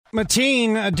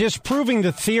Mateen, disproving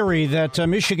the theory that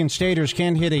Michigan Staters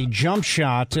can't hit a jump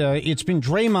shot. It's been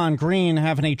Draymond Green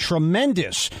having a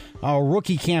tremendous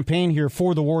rookie campaign here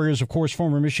for the Warriors. Of course,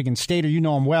 former Michigan Stater, you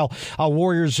know him well.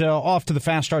 Warriors off to the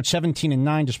fast start,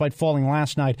 17-9, despite falling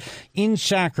last night in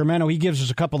Sacramento. He gives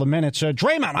us a couple of minutes.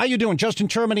 Draymond, how you doing? Justin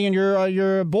Termini and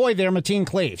your boy there, Mateen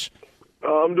Cleaves.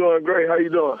 I'm doing great. How you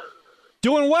doing?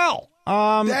 Doing well.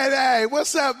 Hey,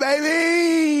 what's up,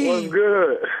 baby? What's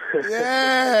good?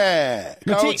 Yeah.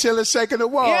 Cold chilling, shaking the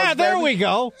walls. Yeah, there baby. we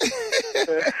go.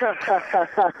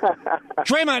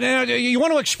 Draymond, you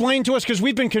want to explain to us, because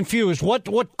we've been confused,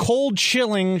 what cold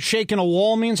chilling, shaking a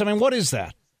wall means? I mean, what is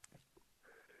that?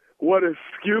 What is,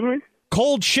 excuse me?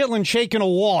 Cold chilling, shaking a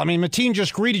wall. I mean, Mateen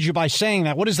just greeted you by saying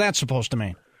that. What is that supposed to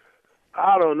mean?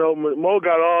 I don't know. Mo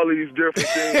got all these different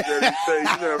things that he say. You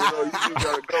never know. You just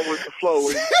got to go with the flow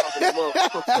when you're talking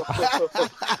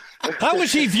about. How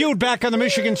was he viewed back on the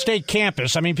Michigan State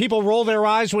campus? I mean, people roll their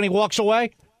eyes when he walks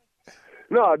away?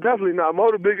 No, definitely not.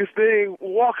 Mo the biggest thing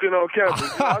walking on campus.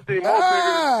 I think Mo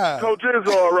bigger Coach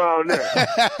Izzo around there.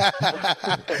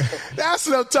 That's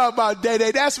what I'm talking about,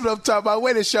 Day-Day. That's what I'm talking about.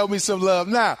 Way to show me some love.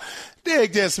 Now,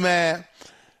 dig this, man.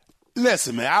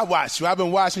 Listen, man, I watch you. I've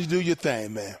been watching you do your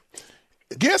thing, man.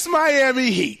 Against Miami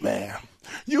Heat, man,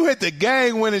 you hit the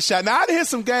game-winning shot. Now, I hit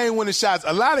some game-winning shots,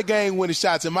 a lot of game-winning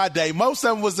shots in my day. Most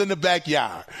of them was in the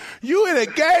backyard. You hit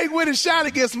a game-winning shot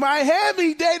against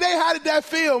Miami, Day-Day. How did that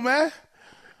feel, man?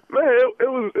 Man, it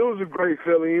was a great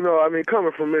feeling. You know, I mean,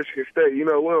 coming from Michigan State, you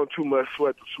know, we don't too much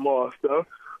sweat the small stuff.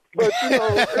 But, you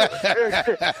know,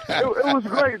 it was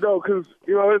great, though, because,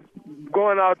 you know, it's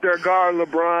going out there guarding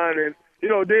LeBron and, you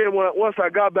know, then once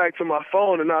I got back to my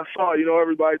phone and I saw, you know,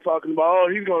 everybody talking about, oh,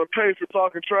 he's going to pay for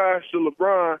talking trash to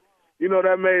LeBron, you know,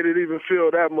 that made it even feel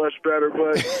that much better.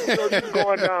 But, you know, just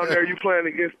going down there, you playing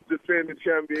against the defending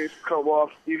champions, come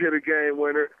off, you hit a game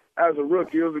winner. As a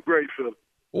rookie, it was a great feeling.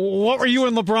 What were you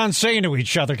and LeBron saying to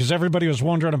each other? Because everybody was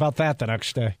wondering about that the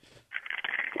next day.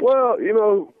 Well, you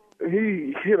know,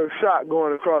 he hit a shot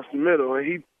going across the middle, and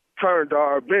he turned to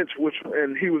our bench,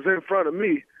 and he was in front of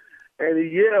me. And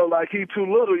he yelled like he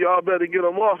too little, y'all better get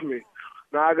him off me.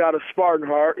 Now, I got a Spartan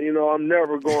heart, you know, I'm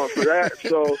never going for that.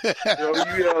 So, you know,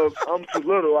 you yell, I'm too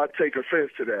little, I take offense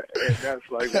to that. And that's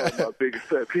like one of my biggest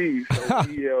pet peeves. So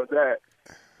he yelled that.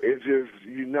 It just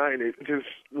united, just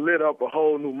lit up a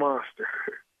whole new monster.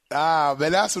 Ah,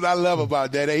 man, that's what I love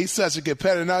about Day-Day. He's such a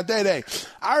competitor. Now, Day-Day,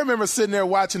 I remember sitting there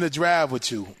watching the draft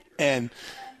with you, and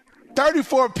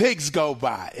 34 picks go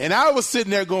by, and I was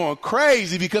sitting there going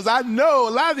crazy because I know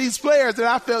a lot of these players that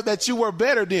I felt that you were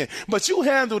better than, but you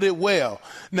handled it well.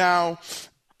 Now,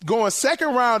 going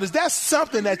second round, is that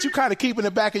something that you kind of keep in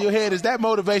the back of your head? Is that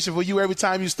motivation for you every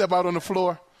time you step out on the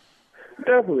floor?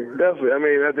 Definitely. I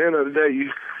mean, at the end of the day,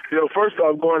 you know, first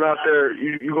off, going out there,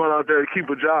 you're going out there to keep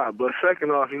a job. But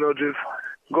second off, you know, just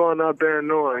going out there and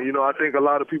knowing, you know, I think a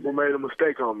lot of people made a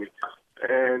mistake on me.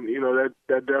 And, you know,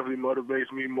 that definitely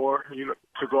motivates me more, you know,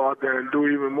 to go out there and do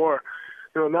even more.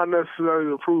 You know, not necessarily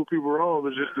to prove people wrong, but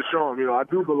just to show them, you know, I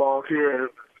do belong here. And,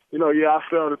 you know, yeah, I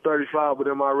fell to 35, but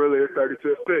am I really a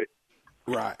 35th pick?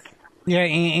 Right. Yeah,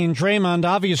 and Draymond,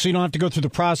 obviously you don't have to go through the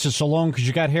process alone because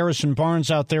you got Harrison Barnes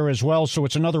out there as well, so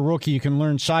it's another rookie you can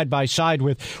learn side by side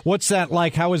with. What's that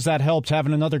like? How has that helped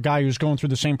having another guy who's going through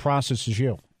the same process as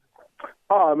you?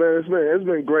 Oh, man, it's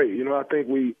been great. You know, I think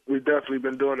we've definitely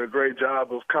been doing a great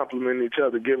job of complimenting each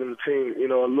other, giving the team, you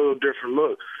know, a little different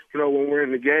look, you know, when we're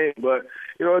in the game. But,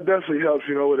 you know, it definitely helps,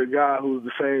 you know, with a guy who's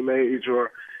the same age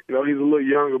or, you know, he's a little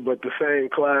younger, but the same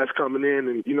class coming in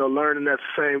and, you know, learning at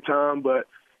the same time. But,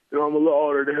 you know, I'm a little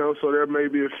older than him, so there may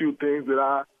be a few things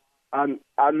that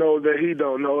I know that he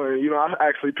don't know. And, you know, I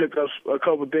actually picked up a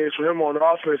couple of things from him on the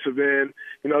offensive end,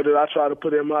 you know, that I try to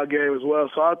put in my game as well.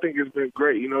 So I think it's been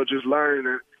great, you know, just learning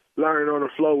on the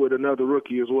flow with another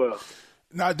rookie as well.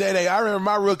 Now, Day-Day, I remember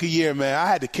my rookie year, man, I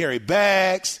had to carry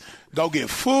bags, go get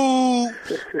food,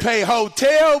 pay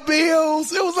hotel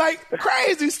bills. It was like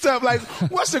crazy stuff. Like,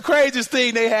 what's the craziest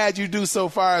thing they had you do so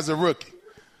far as a rookie?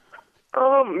 They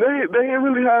ain't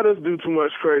really had us do too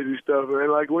much crazy stuff,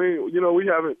 man. Like we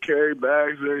haven't carried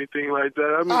bags or anything like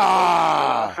that. I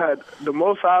mean, the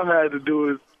most I've had to do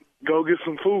is go get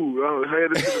some food. I'm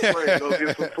headed to the plane, go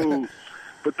get some food.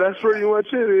 But that's pretty much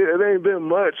it. It ain't been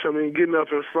much. I mean, getting up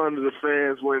in front of the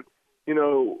fans when, you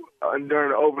know,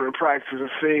 during the opening practice and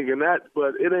singing that,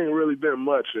 but it ain't really been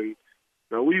much. And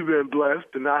you know, we've been blessed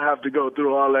to not have to go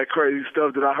through all that crazy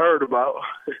stuff that I heard about.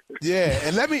 Yeah,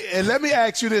 and let me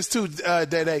ask you this too,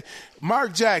 Day-Day.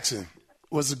 Mark Jackson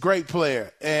was a great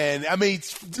player, and I mean,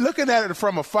 looking at it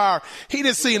from afar, he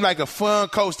just seemed like a fun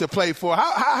coach to play for.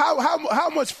 How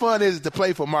much fun is it to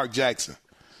play for Mark Jackson?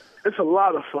 it's a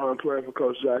lot of fun playing for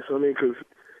Coach Jackson. I mean, because,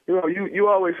 you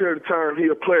always hear the term, he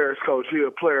a player's coach, he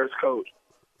a player's coach.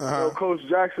 Coach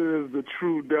Jackson is the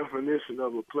true definition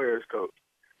of a player's coach.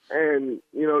 And,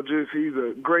 he's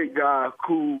a great guy,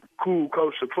 cool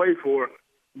coach to play for.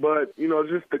 But,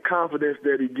 just the confidence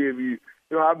that he gives you.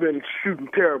 I've been shooting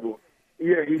terrible.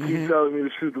 Yeah, he keeps telling me to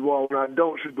shoot the ball. When I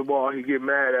don't shoot the ball, he get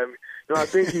mad at me. I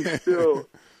think he's still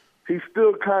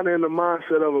kind of in the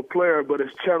mindset of a player, but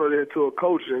it's channeled into a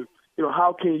coach. And,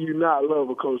 how can you not love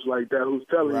a coach like that who's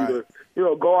telling you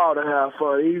to, go out and have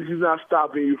fun? He's not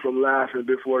stopping you from laughing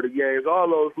before the games. All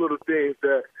those little things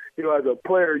that, as a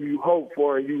player you hope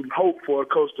for, and you hope for a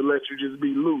coach to let you just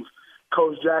be loose.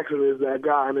 Coach Jackson is that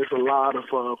guy, and it's a lot of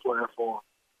fun playing for him.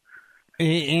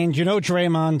 And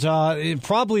Draymond,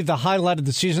 probably the highlight of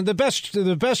the season, the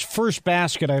best first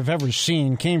basket I've ever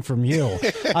seen came from you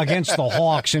against the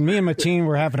Hawks. And me and Mateen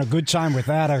were having a good time with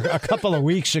that a couple of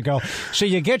weeks ago. So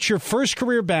you get your first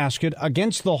career basket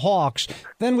against the Hawks.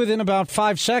 Then within about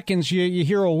 5 seconds, you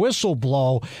hear a whistle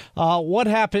blow. What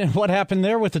happened? What happened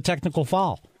there with the technical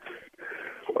foul?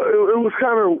 It was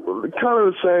kind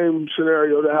of the same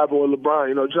scenario that happened with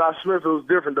LeBron. Josh Smith, it was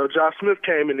different though. Josh Smith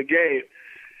came in the game.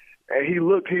 And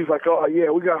he's like, oh,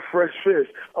 yeah, we got fresh fish.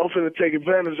 I'm finna take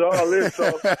advantage of all this.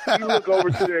 So he look over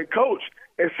to their coach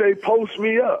and say, post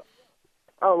me up.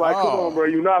 I'm like, come on, bro,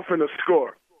 you're not finna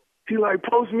score. He like,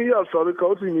 post me up. So the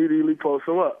coach immediately posts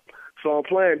him up. So I'm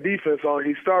playing defense on.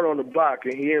 He started on the block,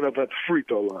 and he ended up at the free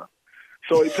throw line.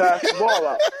 So he passed the ball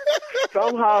out.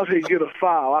 Somehow they get a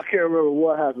foul. I can't remember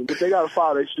what happened, but they got a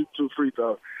foul. They shoot 2 free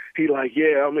throws. He like,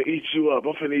 yeah, I'm going to eat you up.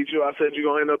 I'm finna eat you. I said, you're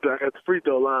going to end up back at the free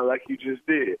throw line like you just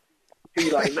did. He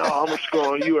like, no, I'm going to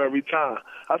score on you every time.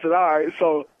 I said, all right.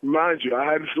 So, mind you, I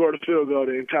hadn't scored a field goal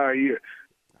the entire year.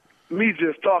 Me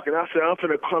just talking, I said, I'm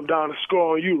going to come down and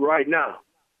score on you right now.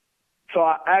 So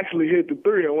I actually hit the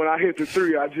 3, and when I hit the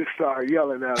 3, I just started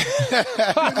yelling at him.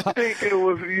 I didn't think it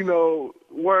was,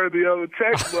 worthy of a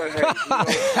text, but hey,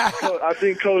 I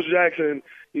think Coach Jackson,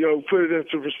 put it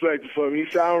into perspective for me.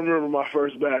 He said, I don't remember my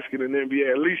first basket in the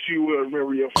NBA. At least you will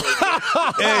remember your first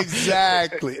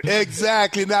basket.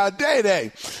 Exactly. Now,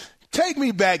 Day, take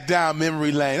me back down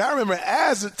memory lane. I remember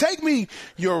take me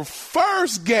your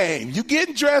first game. You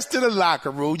getting dressed in the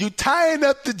locker room. You tying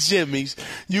up the jimmies.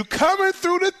 You coming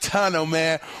through the tunnel,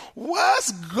 man.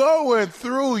 What's going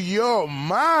through your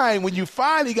mind when you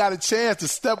finally got a chance to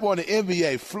step on the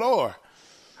NBA floor?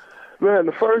 Man,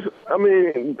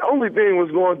 the only thing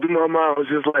was going through my mind was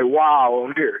just like, wow,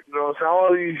 I'm here. So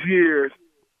all these years,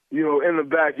 in the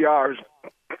backyard,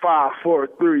 5, 4,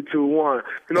 3, 2, 1.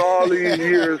 All these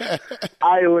years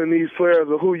idling these players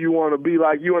of who you want to be.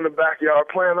 Like you in the backyard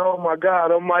playing, oh, my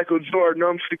God, I'm Michael Jordan,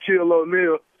 I'm Shaquille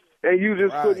O'Neal. And you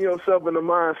just putting yourself in the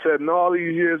mindset. And all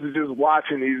these years of just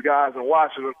watching these guys and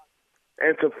watching them.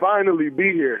 And to finally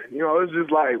be here, it's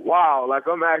just like, wow, like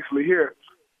I'm actually here.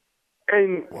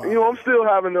 And, I'm still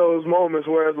having those moments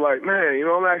where it's like, man,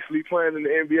 I'm actually playing in the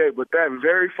NBA. But that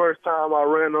very first time I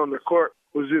ran on the court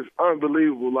was just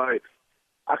unbelievable. Like,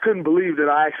 I couldn't believe that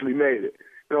I actually made it.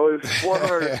 There's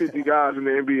 450 guys in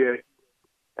the NBA,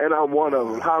 and I'm one of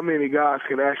them. How many guys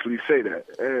can actually say that?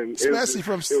 And it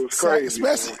was crazy.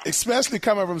 Especially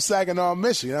coming from Saginaw,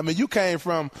 Michigan. I mean, you came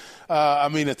from,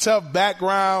 a tough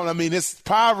background. I mean, it's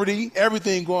poverty,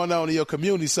 everything going on in your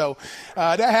community. So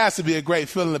that has to be a great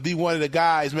feeling to be one of the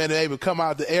guys, man, that able to come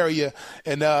out the area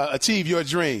and achieve your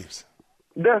dreams.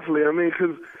 Definitely. I mean,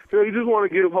 because you just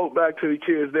want to give hope back to the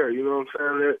kids there. You know what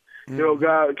I'm saying? That,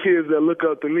 kids that look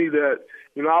up to me that,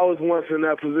 I was once in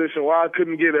that position where I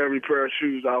couldn't get every pair of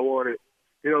shoes I wanted.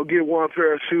 Get one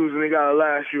pair of shoes and they got to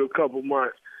last you a couple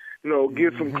months.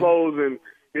 Get some clothes and,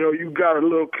 you got a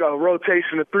little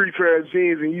rotation of 3 pair of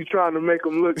jeans and you trying to make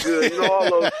them look good, all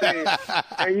those things.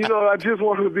 And, I just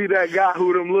want to be that guy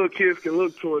who them little kids can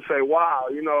look to and say, wow,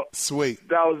 sweet.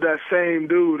 That was that same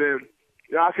dude. And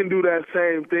I can do that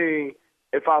same thing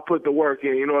if I put the work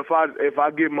in. If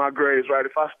I get my grades right,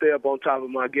 if I stay up on top of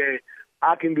my game,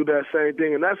 I can do that same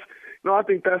thing. And that's, I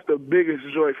think that's the biggest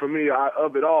joy for me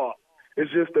of it all.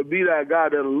 It's just to be that guy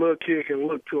that a little kid can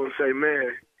look to and say,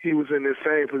 man, he was in the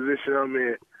same position I'm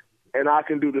in, and I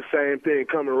can do the same thing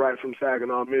coming right from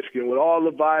Saginaw, Michigan. With all the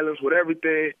violence, with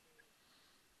everything,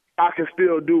 I can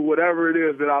still do whatever it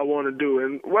is that I want to do.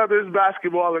 And whether it's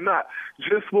basketball or not,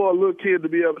 just for a little kid to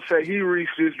be able to say he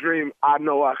reached his dream, I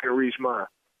know I can reach mine.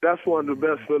 That's one of the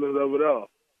best feelings of it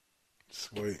all.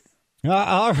 Sweet.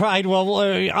 All right.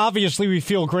 Well, obviously we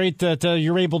feel great that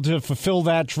you're able to fulfill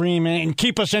that dream and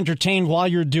keep us entertained while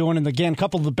you're doing it. And again, a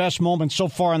couple of the best moments so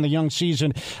far in the young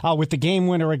season with the game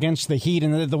winner against the Heat,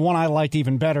 and the one I liked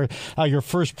even better, your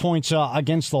first points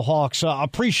against the Hawks.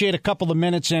 Appreciate a couple of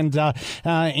minutes and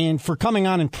for coming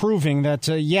on and proving that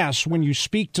yes, when you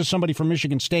speak to somebody from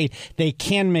Michigan State, they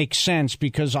can make sense,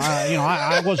 because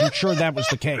I wasn't sure that was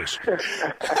the case. Hey,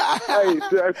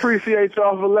 I appreciate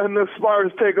y'all for letting us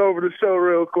Spartans take over the show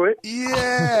real quick.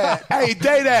 Yeah. Hey,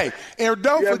 Day-Day. And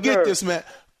don't forget this, man.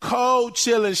 Cold,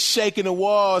 chilling, shaking the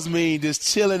walls mean just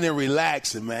chilling and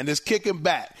relaxing, man. Just kicking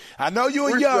back. I know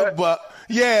you're young, but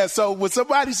yeah, so when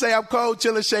somebody say I'm cold,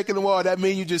 chilling, shaking the wall, that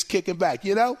means you just kicking back,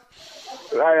 you know?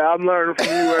 Hey, I'm learning from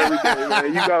you every day, man.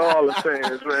 You got all the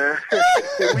sayings, man.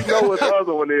 We know what the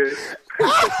other one is.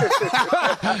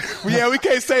 Yeah, we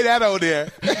can't say that on there.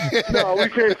 No, we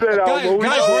can't say that.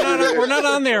 Guys, we're not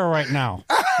on there right now.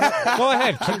 Go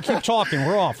ahead. Keep talking.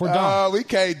 We're off. We're done. We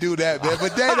can't do that, man.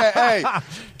 But Day-Day, hey,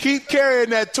 keep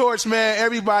carrying that torch, man.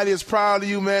 Everybody is proud of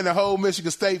you, man, the whole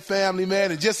Michigan State family,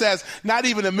 man. And just as not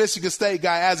even a Michigan State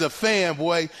guy, as a fan,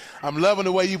 boy, I'm loving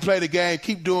the way you play the game.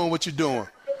 Keep doing what you're doing.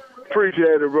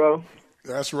 Appreciate it, bro.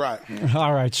 That's right.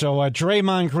 All right, so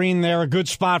Draymond Green there, a good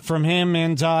spot from him.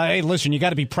 And, hey, listen, you got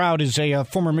to be proud as a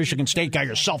former Michigan State guy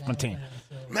yourself, Mateen.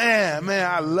 Man,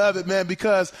 I love it, man,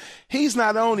 because he's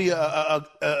not only a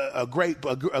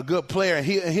good player, and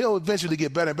he'll eventually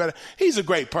get better and better. He's a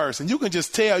great person. You can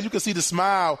just tell. You can see the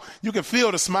smile. You can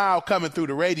feel the smile coming through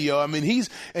the radio. I mean, he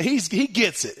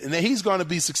gets it, and he's going to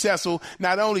be successful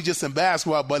not only just in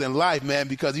basketball but in life, man,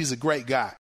 because he's a great guy.